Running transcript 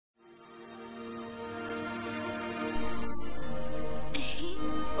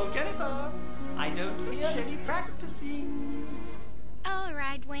Oh, Jennifer, I don't hear any practicing. All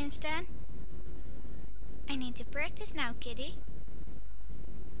right, Winston. I need to practice now, kitty.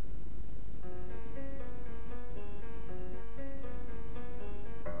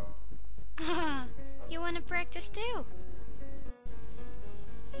 You want to practice too?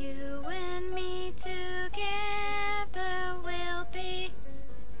 You and me together will be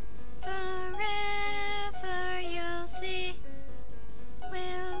forever, you'll see.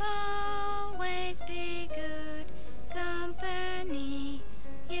 We'll always be good company,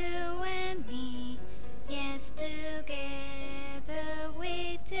 you and me. Yes, together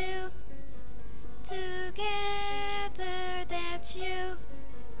we do. Together, that's you.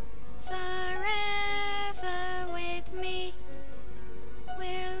 Forever with me.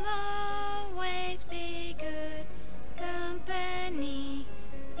 We'll always be good company,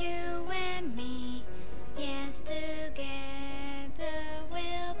 you and me. Yes, together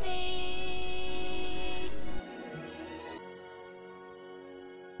we'll be.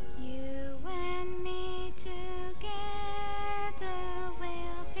 You and me together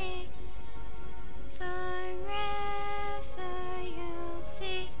will be. Forever you'll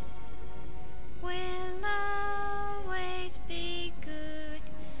see. We'll always be good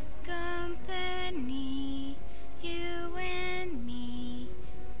company, you and me.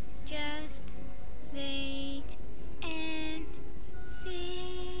 Just wait and see.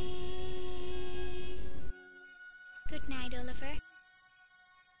 Good night, Oliver.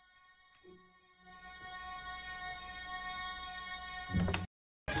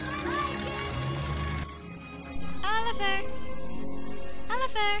 Oliver!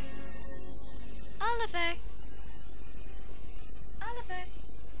 Oliver! Oliver! Oliver!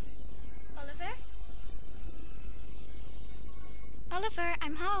 Oliver? Oliver,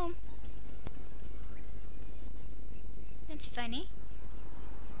 I'm home. That's funny.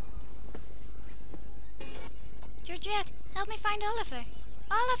 Georgette, help me find Oliver.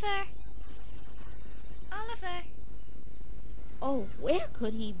 Oliver! Oliver! Oh, where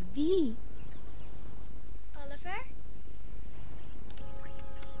could he be? Oliver?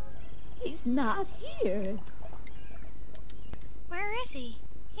 He's not here. Where is he?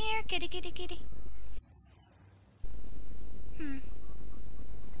 Here, kitty, kitty, kitty.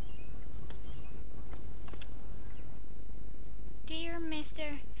 Dear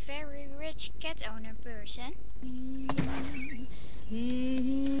Mr. Very Rich Cat Owner Person.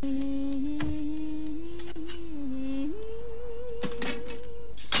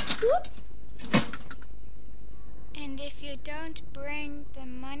 Whoops! And if you don't bring the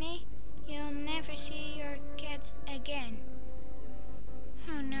money, you'll never see your cat again.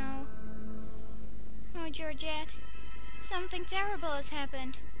 Oh no. Oh, Georgette. Something terrible has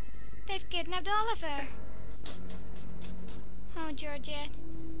happened. They've kidnapped Oliver. Oh, Georgette.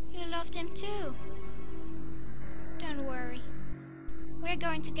 You loved him too. Don't worry. We're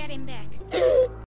going to get him back.